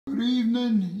Good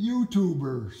evening,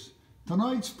 YouTubers.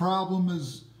 Tonight's problem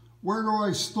is, where do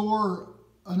I store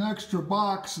an extra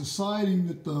box of siding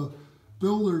that the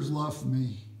builders left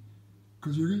me?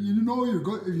 Because if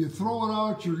you throw it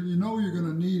out, you know you're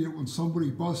going to need it when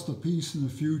somebody busts a piece in the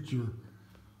future.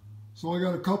 So I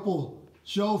got a couple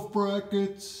shelf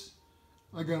brackets.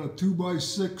 I got a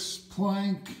 2x6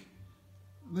 plank.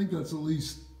 I think that's at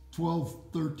least 12,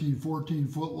 13, 14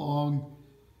 foot long.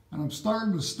 And I'm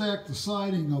starting to stack the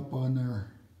siding up on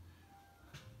there.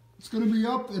 It's going to be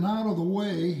up and out of the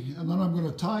way, and then I'm going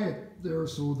to tie it there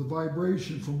so the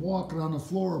vibration from walking on the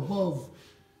floor above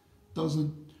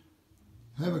doesn't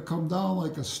have it come down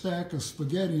like a stack of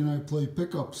spaghetti and I play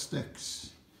pickup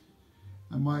sticks.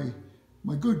 And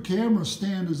my good camera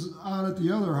stand is out at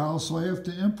the other house, so I have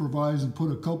to improvise and put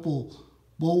a couple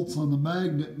bolts on the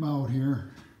magnet mount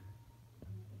here.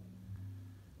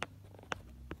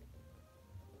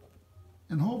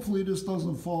 And hopefully this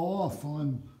doesn't fall off while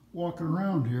I'm walking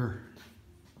around here.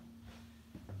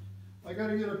 I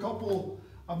gotta get a couple,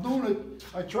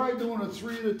 I tried doing it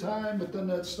 3 at a time, but then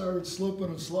that started slipping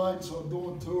and sliding, so I'm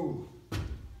doing 2.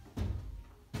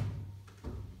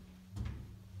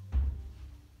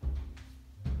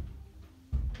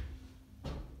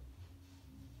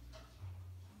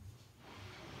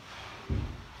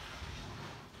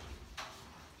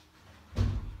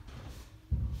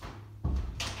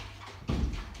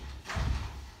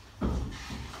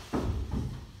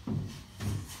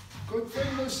 Good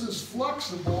thing this is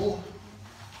flexible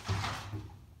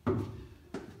and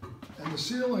the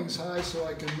ceiling's high, so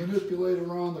I can manipulate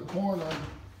around the corner.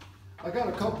 I got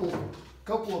a couple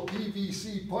of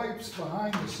PVC pipes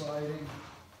behind the siding.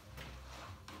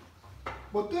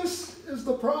 But this is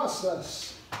the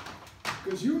process,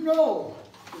 because you know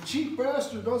the cheap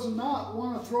bastard does not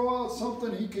want to throw out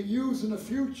something he can use in the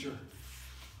future.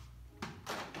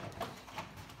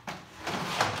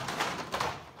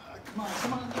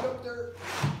 Come on, get up there.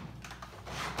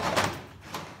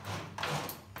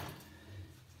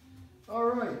 All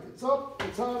right, it's up,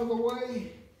 it's out of the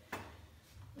way,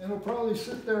 and it'll probably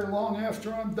sit there long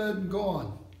after I'm dead and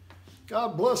gone.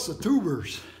 God bless the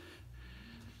tubers.